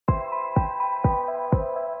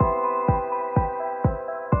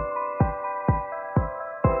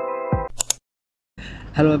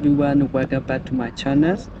Hello everyone, welcome back to my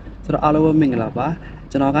channel. So all over Mingalaba,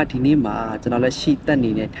 Janaga Tinima, Janala Sheet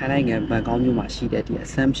Tanine, Thailand and Bangkok Sheet at the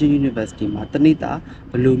Assumption University, Matanita,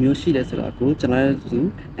 Blumio Sheet as a good Janala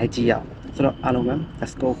Zoo, Nigeria. So all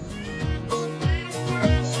let's go.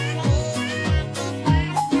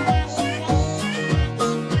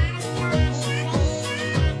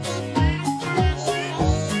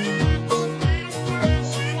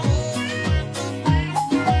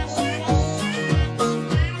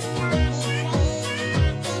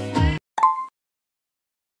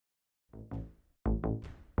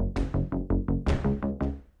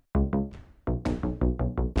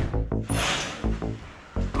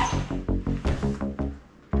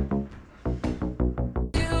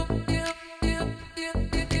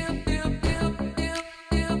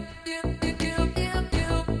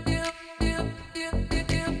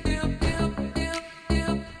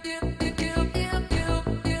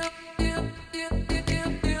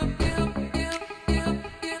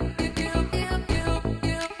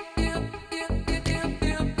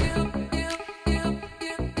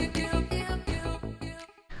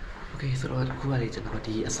 Okay, so who are you now?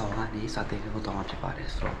 The song is I think we'll talk about it.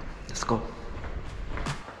 So let's go.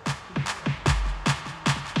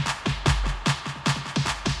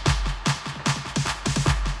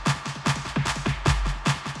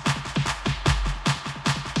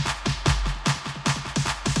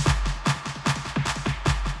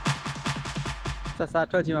 Sa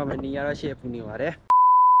thought you have any other shape in your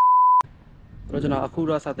Rojana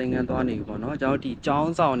Akura Satin and Tony, Jauti,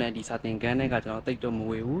 Jones on and the Satin Ganega, take to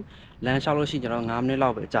Muewu, Land Shallow Shinjong, Amne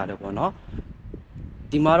Love, Chadabono.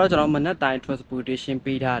 The Marajan time transportation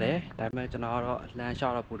paid had dimension or land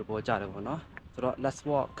shallow put about Chadabono. So let's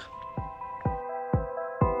walk.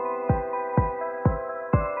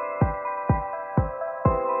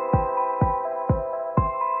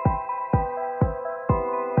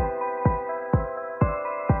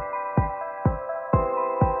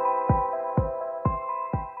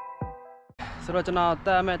 So Rojana,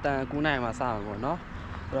 Tamet and Kunai Masano.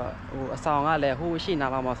 A song I let who she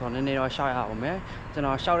now almost on the near shout out me. Then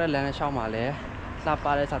I shouted land shout my lay. Slap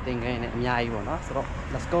by something in Yai, so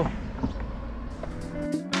let's go.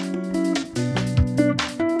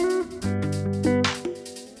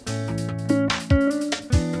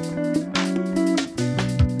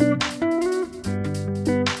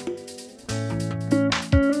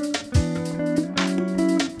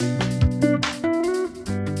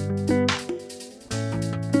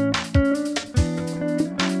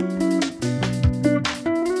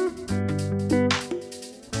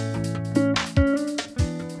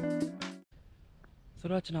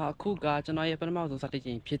 So now cool guy, and I have a mouse of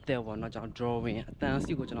in pit there one not drawing. Thanks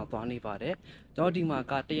you go to not only about it. Jody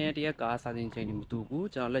Maka, the gas I didn't change to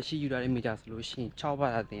good, and let's see you that immediate solution. Chow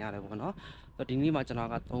at the other one. So the new match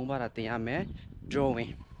got home at the ame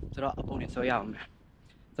drawing. So upon it so young.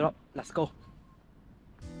 So let's go.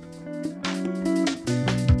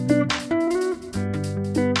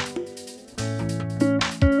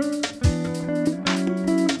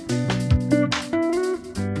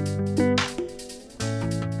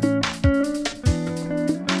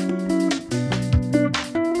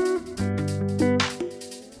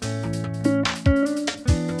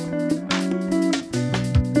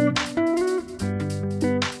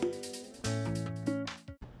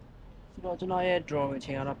 Tonight, drawing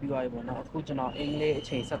chain up you I will not put an English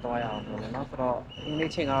chain set away out, not for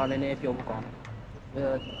English chain out in a few gone.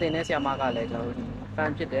 The Tenesia Maga later,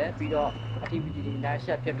 fancy there, be your activity in that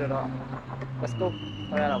ship. Let's go.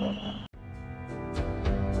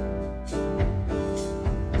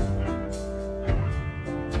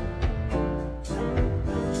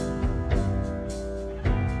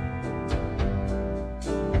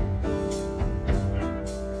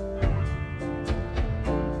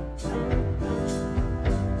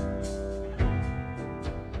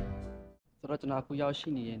 Rajana Kuyashi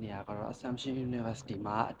in the Assumption University,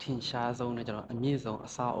 Ma, Tin Sha Zone, a museum, a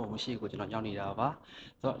saw of she could not Johnny Dava.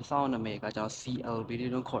 So the sound make a CL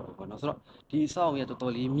video call. So the song we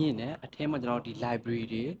totally mean a theme of the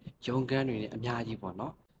library, young Granny, and Yaji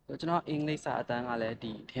Bono. So it's not English at an alley,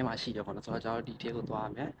 the theme I see upon so I detail to our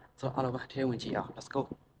man. So all of our tail let's go.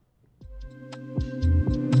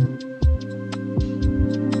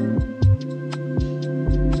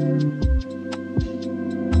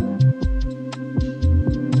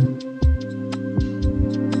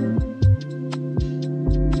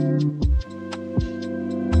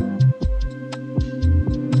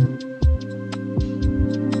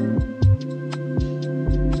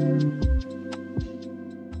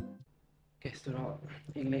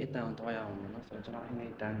 English down to our own, so it's not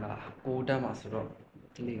English down, go down, so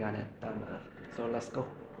ဒီလေးကလည်းတမ်းပါ so let's go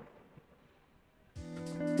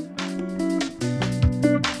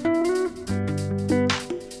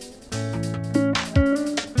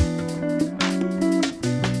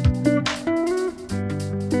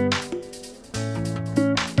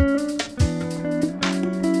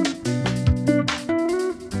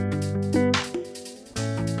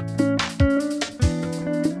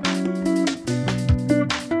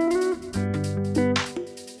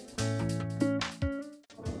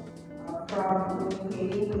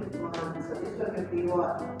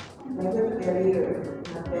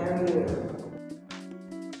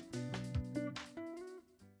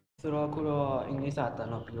ဆိုတော့အခုတော့အင်္ဂလိပ်စာတ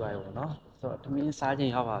န်းတော့ပြီးသွားပြီပေါ့နော်ဆိုတော့သမင်းစားချိ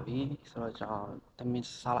န်ရောက်ပါပြီဆိုတော့ကျွန်တော်သမင်း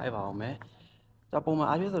စားလိုက်ပါအောင်မယ်ကျွန်တော်ပုံမှန်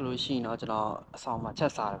အားဖြင့်ဆိုလို့ရှိရင်တော့ကျွန်တော်အဆောင်မှာချ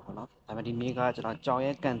က်စားတယ်ပေါ့နော်ဒါပေမဲ့ဒီနေ့ကကျွန်တော်ကြောင်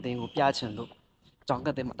ရဲ့ကန်တင်းကိုပြချင်လို့ကြောင်က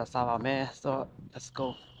န်တင်းမှာတက်စားပါမယ်ဆိုတော့ let's go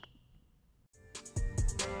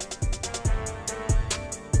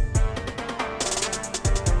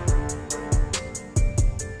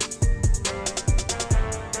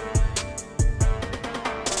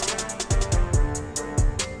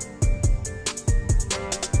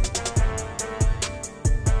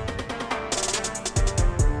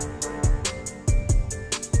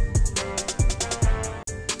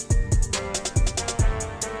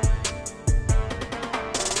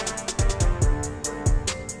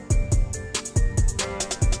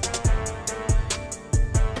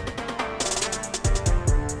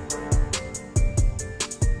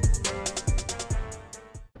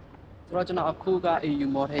ဆိုတော့ကျွန်တော်အခုက EU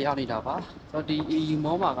mall ထဲရောက်နေတာပါဆိုတော့ဒီ EU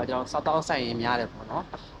mall မှာကကျွန်တော်စားတောက်ဆိုင်ရများတယ်ပေါ့နော်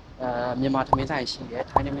မြန်မာထမင်းဆိုင်ရှိတယ်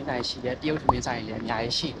ထိုင်းထမင်းဆိုင်ရှိတယ်တရုတ်ထမင်းဆိုင်လည်းအများ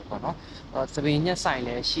ကြီးရှိတယ်ပေါ့နော်စပင်ညက်ဆိုင်လ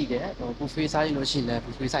ည်းရှိတယ်ဘူဖေးစားလို့ရှိရင်လည်း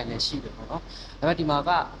ဘူဖေးဆိုင်လည်းရှိတယ်ပေါ့နော်ဒါပေမဲ့ဒီမှာက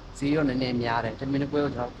ဈေးရောနည်းနည်းများတယ်ထမင်းတစ်ပွဲ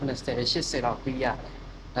ကိုကျွန်တော်90 80လောက်ပေးရတယ်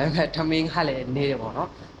ဒါပေမဲ့ထမင်းကလည်းနေတယ်ပေါ့နော်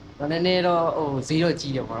နည်းနည်းတော့ဈေးတော့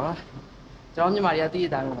ကြီးတယ်ပေါ့နော်ကျွန်တော်မြန်မာတွေကသိတဲ့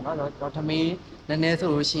အတိုင်းပေါ့နော်ကျွန်တော်ထမင်းနည်းနည်းဆို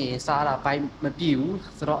လို့ရှိရင်စားတာပိုင်းမပြည့်ဘူး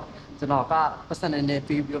ဆိုတော့ကျွန်တော်ကပတ်စံနေ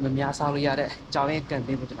ပြီးပြီးတော့မများစားလို့ရတဲ့ကြောင်ရဲ့ကန်တ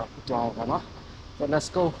င်းကိုကျွန်တော်ပြောင်းအောင်ပါနော် so let's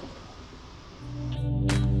go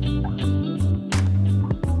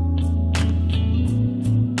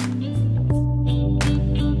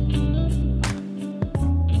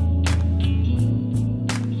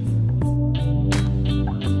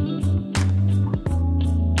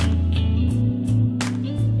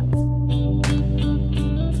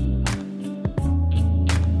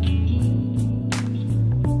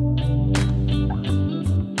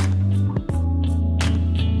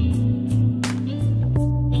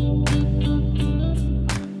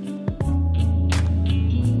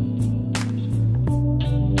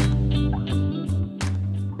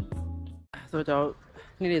ဆိုတော့ကျွန်တော်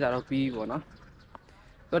နေ့နေ့တော့ပြီးပေါ့နော်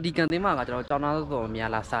ဆိုတော့ဒီကန်တင်းမှာကကျွန်တော်ကျောင်းသားတော်များ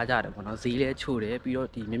လာစားကြတယ်ပေါ့နော်ဈေးလည်းချို့တယ်ပြီးတော့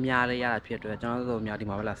ဒီများလေးရတာဖြစ်အတွက်ကျောင်းသားတော်များဒီ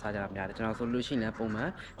မှာပဲလာစားကြတာများတယ်ကျွန်တော်ဆိုလို့ရှိရင်လည်းပုံမှန်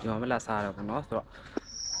ဒီမှာပဲလာစားရတယ်ပေါ့နော်ဆို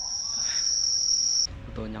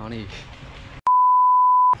တော့ညောင်းနေ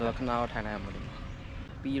ဆိုတော့ခဏတော့ထိုင်လိုက်ရမှာ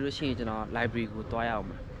ပြီးလို့ရှိရင်ကျွန်တော် library ကိုတွားရအောင်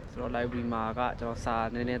မယ်ဆိုတော့ library မှာကကျွန်တော်စာ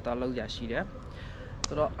နည်းနည်းတွားလုပ်ရရှိတယ်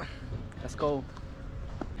ဆိုတော့ let's go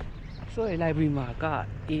ဆိုရင် library မှာက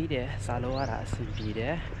အေးတယ်စာလုံးရတာအဆင်ပြေတ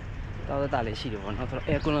ယ်တောက်တာလေးရှိတယ်ပေါ့နော်ဆိုတော့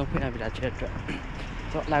air cooler ဖွင့်ရပြီလားချက်အတွက်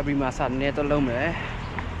ဆိုတော့ library မှာစာနည်းတော့လုံးမယ်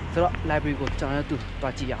ဆိုတော့ library ကိုကျွန်တော်တို့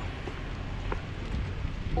တွားကြည့်အောင်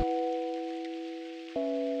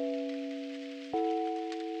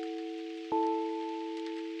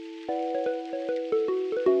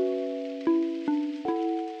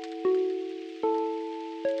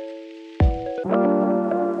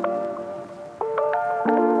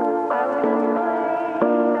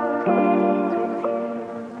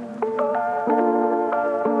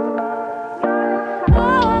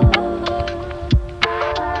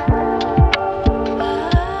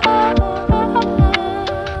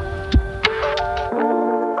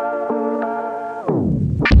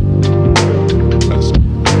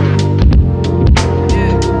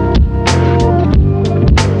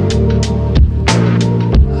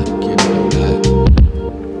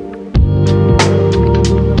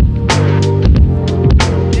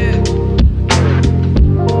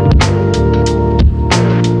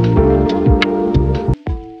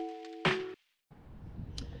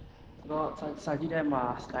စာကြည့်တဲ့မှာ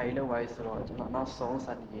style လောက်ပါဆိုတော့ကျွန်တော်နောက်ဆုံး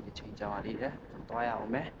စာတင်ချိန်တစ်ချိန်ကြာပါသေးတယ်တွားရအော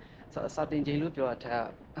င်မယ်ဆိုတော့စာတင်ချိန်လို့ပြောတာထက်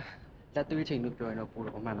လက်တွေ့ချိန်လို့ပြောရင်တော့ပို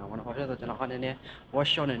တော့မှန်တာပေါ့နော်ဘာဖြစ်လို့ဆိုတော့ကျွန်တော်ကနည်းနည်း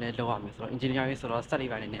workshop နည်းနည်းလုပ်ရမယ်ဆိုတော့ engineering ဆိုတော့စက်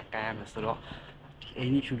လေးပိုင်းနည်းနည်းကန်ရမယ်ဆိုတော့အ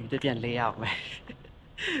င်းကြီးဖြူလေးပြန်လဲရအောင်မယ်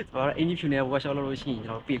ဆိုတော့အင်းကြီးဖြူနဲ့ workshop လုပ်လို့ရှိရင်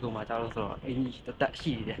ကျွန်တော်ပြေကုန်မှာကြားလို့ဆိုတော့အင်းကြီးတက်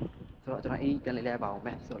ရှိနေတယ်ဆိုတော့ကျွန်တော်အင်းကြီးပြန်လဲပါအောင်မ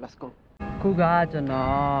ယ်ဆိုတော့ let's go ခုကကျွန်တော်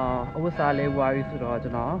အဝတ်စားလေးဝါရီဆိုတော့ကျွ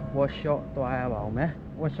န်တော် workshop သွားရပါအောင်မယ်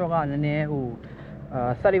workshop ကနည်းနည်းဟို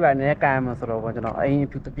စက်တွေပါနဲ့ကာယမှာဆိုတော့ကျွန်တော်အိမ်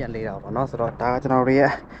ဖြူတပြက်လေးတာပေါ့နော်ဆိုတော့ဒါကကျွန်တော်တို့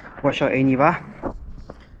ရဲ့ workshop အိမ်ကြီးပါ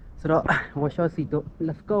ဆိုတော့ workshop စီတို့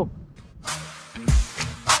let's go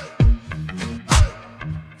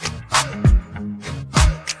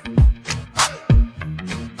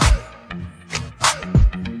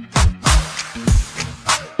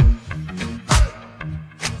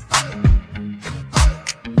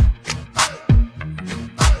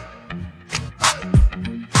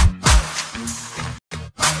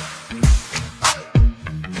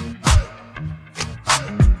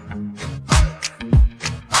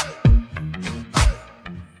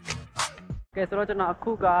ကဲဆိုတော့ကျွန်တော်အ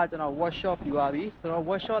ခုကကျွန်တော် workshop ပြပါပြီဆိုတော့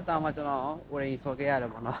workshop တာမှာကျွန်တော် order ဆော်ခဲ့ရတ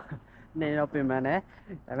ယ်ပေါ့နော်နည်းတော့ပြင်ပန်းတယ်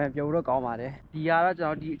ဒါပေမဲ့ပြောလို့ကောင်းပါတယ်ဒီကတော့ကျွန်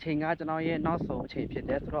တော်ဒီအချိန်ကကျွန်တော်ရဲ့နောက်ဆုံးအချိန်ဖြစ်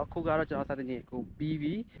တယ်ဆိုတော့အခုကတော့ကျွန်တော်စသဖြင့်အခုပြီး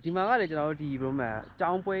ပြီဒီမှာကလည်းကျွန်တော်တို့ဒီဘယ်မှာ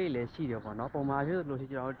ចောင်းပွဲကြီးလည်းရှိတယ်ပေါ့နော်ပုံမှန်ဖြစ်လို့ရှိရ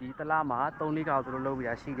င်ကျွန်တော်တို့ဒီတလားမှာ3-4កောက်သူတို့လုပ်ပြီး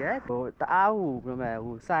တာရှိတယ်ဟိုတအားဟိုဘယ်မှာ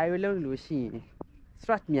ဟိုစာရွေးလုပ်လို့ရှိရင်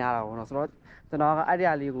stress များတာပေါ့နော်ဆိုတော့ကျွန်တော်ကအဲ့ဒီအ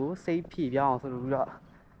ရာလေးကိုစိတ်ဖြည့်ပြောင်းအောင်ဆိုလို့ပြီးတော့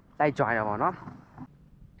လိုက် join ရပါတော့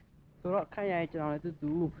ဆိုတော့ခိုင်ရိုင်ကျွန်တော်လည်းတူ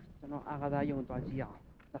ကျွန်တော်အားကစားရုံသွားကြည့်အောင်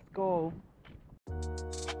let's go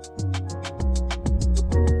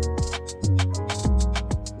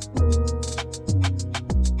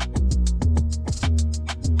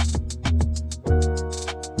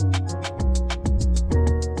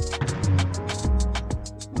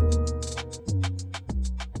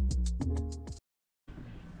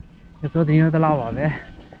ဆိုတော့ဒီနေ့တလောက်ပါပဲ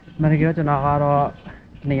မနေ့ကကျွန်တော်ကတော့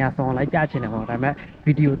နေရာဆောင်လိုက်ပြချင်တယ်ပေါ့ဒါပေမဲ့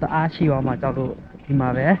ဗီဒီယိုတအားရှိသွားမှကြောက်လို့ဒီမှာ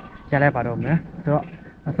ပဲရလိုက်ပါတော့မယ်ဆိုတော့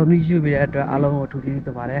အဆုံးကြီးယူပြီးတဲ့အတွက်အားလုံးကိုထူးထူးတ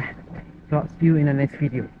င်ပါတယ်ဆိုတော့ see you in the next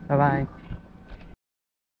video bye bye